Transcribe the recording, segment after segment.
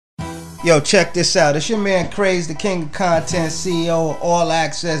Yo, check this out. It's your man Craze, the king of content, CEO of All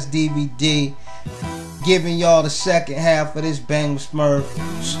Access DVD, giving y'all the second half of this Bang Smurf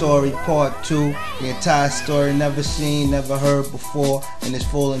story, part 2. The entire story, never seen, never heard before in its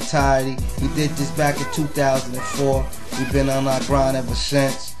full entirety. We did this back in 2004. We've been on our grind ever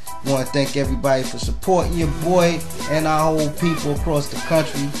since. Want to thank everybody for supporting your boy and our whole people across the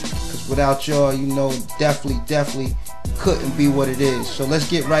country. Because without y'all, you know, definitely couldn't be what it is. So let's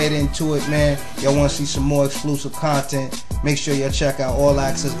get right into it, man. Y'all want to see some more exclusive content? Make sure y'all check out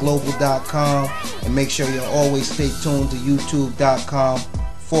allaccessglobal.com and make sure y'all always stay tuned to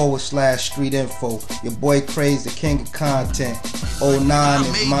youtube.com/streetinfo. Your boy Craze, the king of content. 09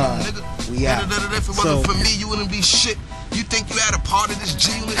 is mine. We out. If it wasn't for me, you wouldn't be shit. You think you had a part of this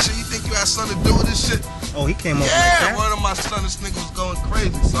G unit shit? You think you had something to do with this shit? Oh, he came up like that? Yeah, word of my son, this nigga was going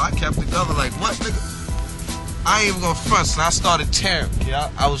crazy. So I kept it together like, what, nigga? I ain't even gonna front, so I started tearing. Yeah,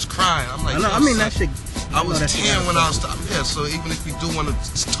 I was crying. I'm like, I mean, that shit. I was tearing when I was yeah, so even if you do want to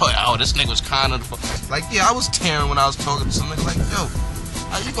talk, oh, this nigga was kind of like, yeah, I was tearing when I was talking to some nigga like, yo,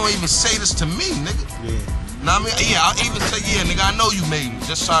 how you gonna even say this to me, nigga? Yeah. Now, I mean, yeah, I'll even say, yeah, nigga, I know you made me.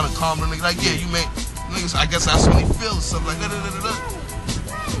 Just trying to calm the nigga, like, yeah, you made niggas, I guess that's when he feels stuff like that.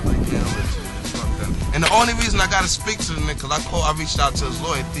 Like, yeah, fuck that. And the only reason I gotta speak to the nigga, cause I reached out to his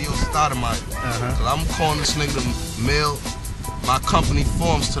lawyer, Theo Stoudemire. Cause I'm calling this nigga to mail my company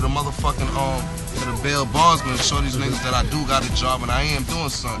forms to the motherfucking to the bail bondsman to show these niggas that I do got a job and I am doing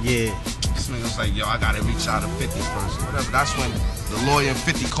something. Yeah. This nigga's like, yo, I gotta reach out to 50 first. Whatever. That's when the lawyer and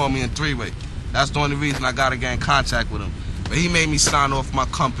 50 called me in three-way. That's the only reason I gotta get in contact with him. But he made me sign off my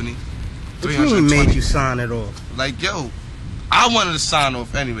company. What you mean made you sign it off? Like, yo, I wanted to sign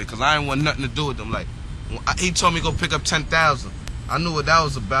off anyway, cause I didn't want nothing to do with them. Like, he told me to go pick up 10,000. I knew what that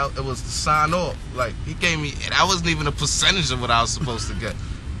was about. It was to sign off. Like, he gave me, and I wasn't even a percentage of what I was supposed to get.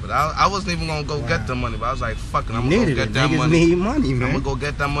 But I wasn't even gonna go get the money. But I was like, fuck it, I'm gonna go get that money. Need money, man. I'm gonna go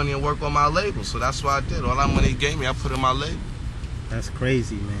get that money and work on my label. So that's what I did. All that money he gave me, I put in my label. That's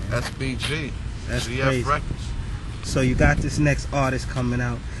crazy, man. That's BG. That's GF crazy. Records. So you got this next artist coming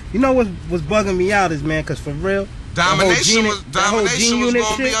out. You know what's bugging me out is, man, cause for real, Domination was gonna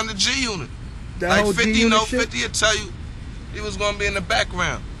be on the G unit. Like 50, no, 50 will tell you he was gonna be in the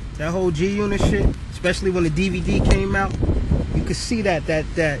background. That whole G unit shit, especially when the DVD came out, you could see that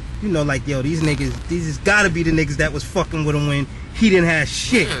you know, like, yo, these has gotta be the niggas that was fucking with him when he didn't have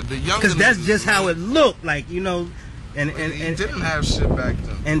shit. Yeah, the younger cause that's just how it looked, like, you know. And he didn't have shit back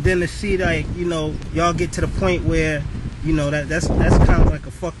then. And then to see, like, you know, y'all get to the point where, you know, that's kind of like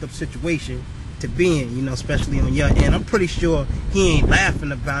a fucked up situation to be in, you know, especially on your end. I'm pretty sure he ain't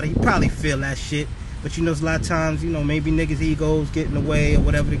laughing about it. He probably feel that shit. But, you know, a lot of times, you know, maybe niggas' egos get in the way or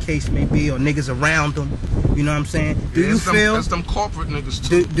whatever the case may be, or niggas around them. You know what I'm saying? Do you feel... That's them corporate niggas,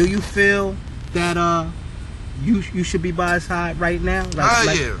 too. Do you feel that you should be by his side right now? Like,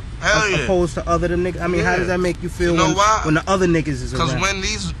 Hell yeah. Hell yeah. Opposed to other than niggas? I mean, how does that make you feel when the other niggas is around? Because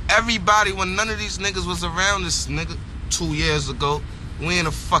when none of these niggas was around this nigga 2 years ago, we in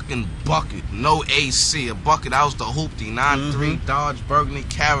a fucking bucket, no AC, a bucket. I was the hoopty, 9-3 Dodge Burgundy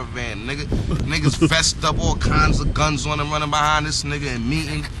Caravan, nigga. Niggas vest up, all kinds of guns on him, running behind this nigga in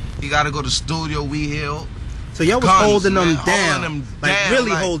meetings. He gotta go to studio, we here. So y'all was holding them down,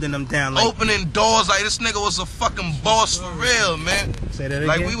 really holding them down, like opening doors, like this nigga was a fucking boss for real, man. Say that again?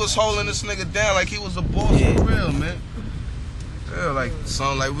 Like we was holding this nigga down like he was a boss for real, man. Yeah, like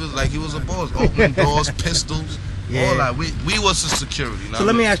something like he was a boss, opening doors, pistols. Yeah. All that. We was the security. So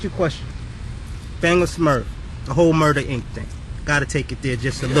let me ask you a question. Bang Smurf, the whole Murder Inc. thing. Gotta take it there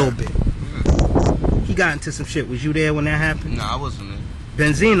just a little bit. He got into some shit. Was you there when that happened? No, I wasn't there.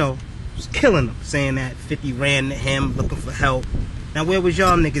 Benzino was killing him, saying that 50 ran to him looking for help. Now where was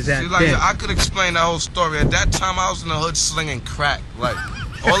y'all niggas at? See, like, then? I could explain that whole story. At that time, I was in the hood slinging crack. Like,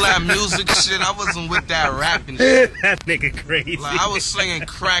 all that music shit, I wasn't with that rapping shit. That nigga crazy. Like, I was slinging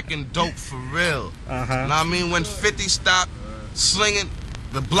crack and dope for real. Know what I mean? When 50 stopped slinging,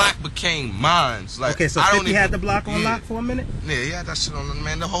 the block became mine. Like, okay, so 50 had the block on lock for a minute? Yeah, he had that shit on,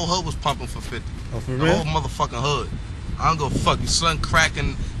 man. The whole hood was pumping for 50. Oh, for real? The whole motherfucking hood. I don't go fuck. You sling crack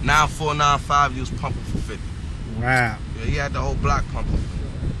and 9495, you was pumping for 50. Wow. Yeah, he had the whole block pumping.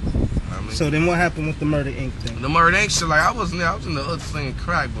 I mean, so then what happened with the Murder Inc. thing? The Murder Inc. shit, like, I was in the hood slinging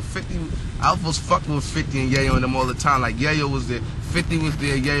crack, but 50, I was fucking with 50 and Yayo and them all the time. Like, Yayo was there, 50 was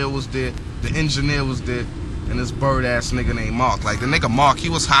there, Yayo was there, the engineer was there, and this bird-ass nigga named Mark. Like, the nigga Mark, he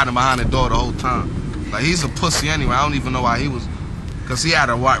was hiding behind the door the whole time. Like, he's a pussy anyway. I don't even know why he was, because he had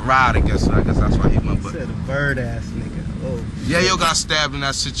a white ride, I guess. So I guess that's why he went. But said a bird-ass nigga. Oh. Yayo got stabbed in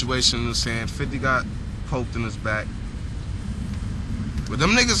that situation in his hand. 50 got poked in his back. But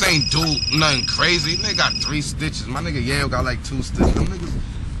them niggas ain't do nothing crazy. They got 3 stitches. My nigga Yale got like 2 stitches. Them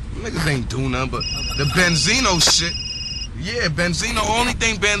niggas ain't do nothing. But the Benzino shit, yeah, Benzino, only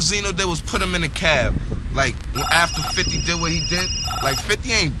thing Benzino did was put him in a cab. Like, after 50 did what he did, like,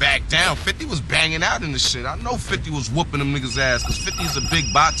 50 ain't back down. 50 was banging out in the shit. I know 50 was whooping them niggas' ass, because 50 is a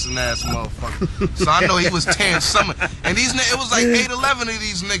big boxing ass motherfucker. So I know he was tearing some. And these it was like 8'11" of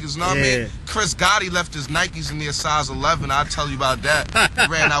these niggas, know what I mean? Chris Gotti left his Nikes in there size 11. I'll tell you about that. He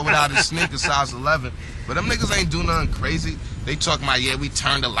ran out without his sneakers size 11. But them niggas ain't do nothing crazy. They talking about, yeah, we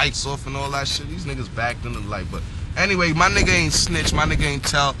turned the lights off and all that shit. These niggas backed in the light, but anyway, my nigga ain't snitch, my nigga ain't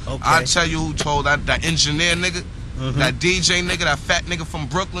tell. Okay. I'll tell you who told that engineer nigga, that DJ nigga, that fat nigga from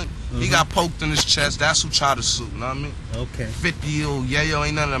Brooklyn. He got poked in his chest. That's who tried to sue, you know what I mean? Okay. 50-year-old Yayo,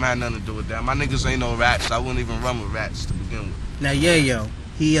 ain't none of them had nothing to do with that. My niggas ain't no rats. I wouldn't even run with rats to begin with. Now Yayo,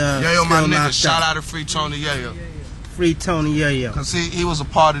 he Yayo, my nigga, shout out to Free Tony Yayo. Free Tony Yayo. Cause he was a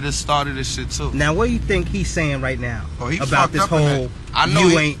part of this, started this shit too. Now what do you think he's saying right now about this up whole I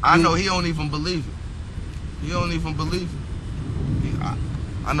know he don't even believe it. He don't even believe it.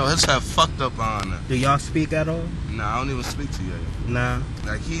 I know his head fucked up on that. Do y'all speak at all? Nah, I don't even speak to you. Nah.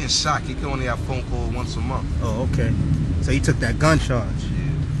 Like, he in shock. He can only have phone call once a month. Oh, okay. So he took that gun charge.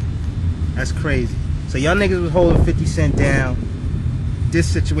 Yeah. That's crazy. So y'all niggas was holding 50 Cent down.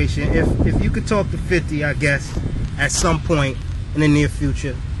 This situation, if you could talk to 50, I guess, at some point in the near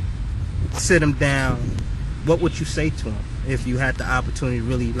future, sit him down, what would you say to him? If you had the opportunity to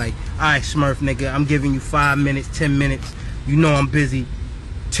really, like, alright, Smurf nigga, I'm giving you 5 minutes, 10 minutes. You know I'm busy.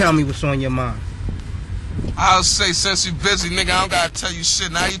 Tell me what's on your mind. I'll say, since you busy, nigga, I don't gotta tell you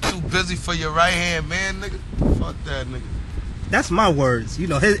shit. Now you too busy for your right hand, man, nigga. Fuck that, nigga. That's my words. You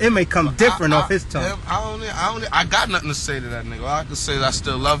know, it may come different off his tongue. I got nothing to say to that nigga. All I can say is I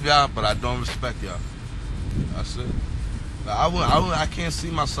still love y'all, but I don't respect y'all. That's it. Like, I can't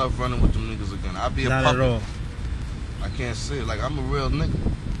see myself running with them niggas again. I'll be a puppet. Not at all. I can't see it. Like, I'm a real nigga.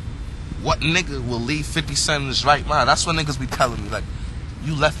 What nigga will leave 50 Cent in his right mind? That's what niggas be telling me. Like,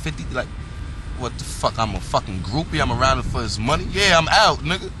 you left 50, like, what the fuck? I'm a fucking groupie? I'm around it for his money? Yeah, I'm out,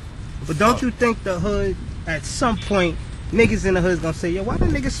 nigga. But don't you think the hood, at some point, niggas in the hood's gonna say, yo, why the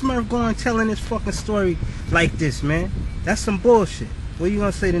nigga Smurf going telling this fucking story like this, man? That's some bullshit. What you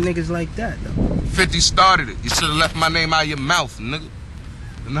gonna say to niggas like that, though? 50 started it. You should have left my name out of your mouth, nigga.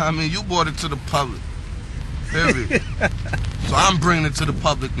 You know what I mean? You brought it to the public. Period. So I'm bringing it to the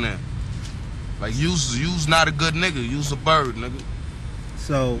public now. Like, you's not a good nigga. You's a bird, nigga.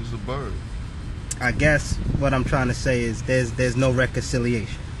 So you's a bird. I guess what I'm trying to say is there's no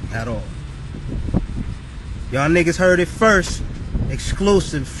reconciliation at all. Y'all niggas heard it first.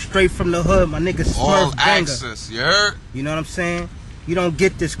 Exclusive, straight from the hood. My nigga Smurf all banger. Access, you heard? You know what I'm saying? You don't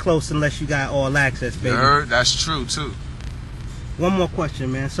get this close unless you got all access, baby. You heard? That's true, too. One more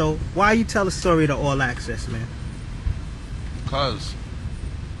question, man. So, why you tell the story to all access, man? Because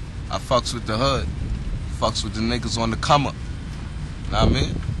I fucks with the hood. Fucks with the niggas on the come up. Know what I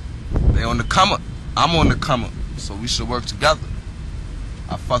mean? They on the come up. I'm on the come up. So we should work together.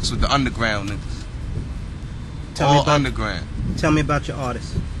 I fucks with the underground niggas. All underground. Tell me about your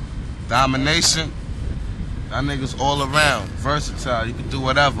artists. Domination. That niggas all around. Versatile. You can do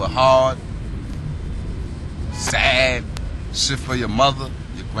whatever. Hard. Sad. Shit for your mother.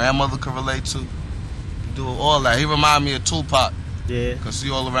 Your grandmother can relate to. You do all that. He remind me of Tupac. Yeah. Cause he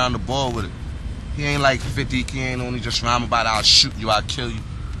all around the ball with it. He ain't like 50. He ain't only just rhyme about I'll shoot you, I'll kill you.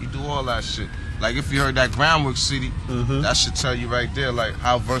 He do all that shit. Like, if you heard that Groundwork CD, that should tell you right there, like,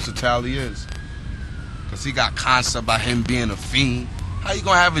 how versatile he is. Cause he got concept about him being a fiend. How you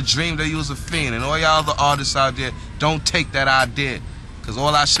gonna have a dream that you was a fiend? And all y'all other artists out there, don't take that idea. Cause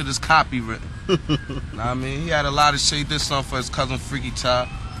all that shit is copywritten. Know what I mean? He had a lot of shit. He did something for his cousin Freaky Ty.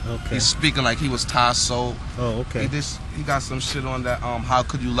 Okay. He's speaking like he was Ty Soul. Oh, okay. He got some shit on that, How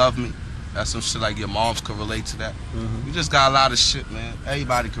Could You Love Me? That's some shit like your moms could relate to that. You just got a lot of shit, man.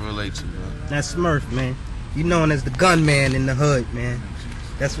 Everybody can relate to, man. That's Smurf, man. You known as the gunman in the hood, man.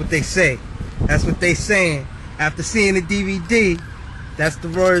 That's what they say. That's what they saying. After seeing the DVD, that's the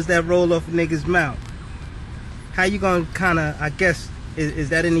words that roll off a nigga's mouth. How you gonna kinda, I guess, is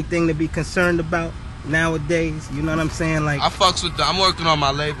that anything to be concerned about nowadays? You know what I'm saying? Like, I fucks with I'm working on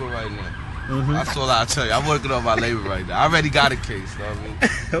my label right now. That's all I tell you. I'm working on my label right now. I already got a case, know what I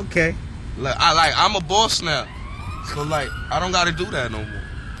mean? Okay. Like, I'm a boss now. So, like, I don't gotta do that no more.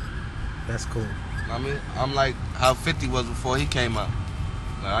 That's cool. I mean, I'm like how 50 was before he came out.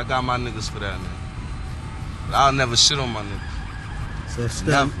 Like, I got my niggas for that now. I'll never shit on my niggas. So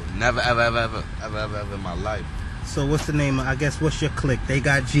still, never, ever in my life. So what's the name? I guess what's your clique? They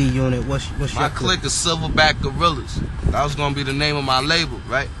got G Unit. What's your My clique is Silverback Gorillas. That was gonna be the name of my label,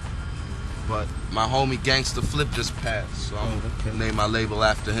 right? But my homie Gangsta Flip just passed, so I'm gonna name my label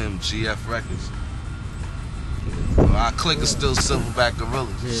after him, GF Records. Our clique is still Silverback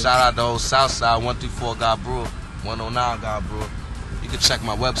Gorillas. Yeah. Shout out to old Southside 134 God Brewer, 109 God Brewer. You can check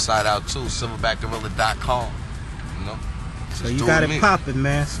my website out too, silverbackgorilla.com. You know. So you got it popping,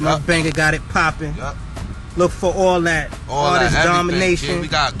 man. Smurf Banger got it popping. Yup. Look for all that. All this everything. domination. Yeah, we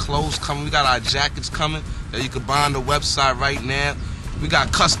got clothes coming. We got our jackets coming that you can buy on the website right now. We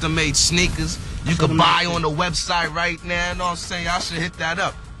got custom made sneakers you can buy on the website right now. You know what I'm saying? Y'all should hit that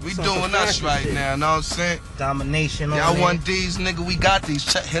up. We doing us right now. You know what I'm saying? Domination on Y'all want these, nigga? We got these.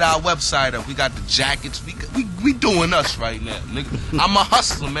 Hit our website up. We got the jackets. We doing us right now, nigga. I'm a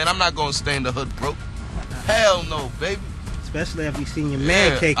hustler, man. I'm not gonna stay in the hood broke. Hell no, baby. Especially after you seen your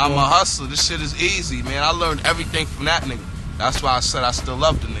man cake. I'm a hustler. This shit is easy, man. I learned everything from that nigga. That's why I said I still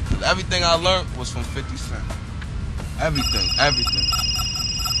love the nigga. Everything I learned was from 50 Cent. Everything.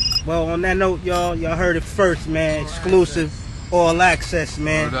 Well, on that note, y'all heard it first, man. Exclusive, all access,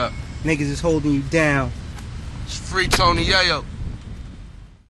 man. Word up. Niggas is holding you down. It's free Tony Yayo.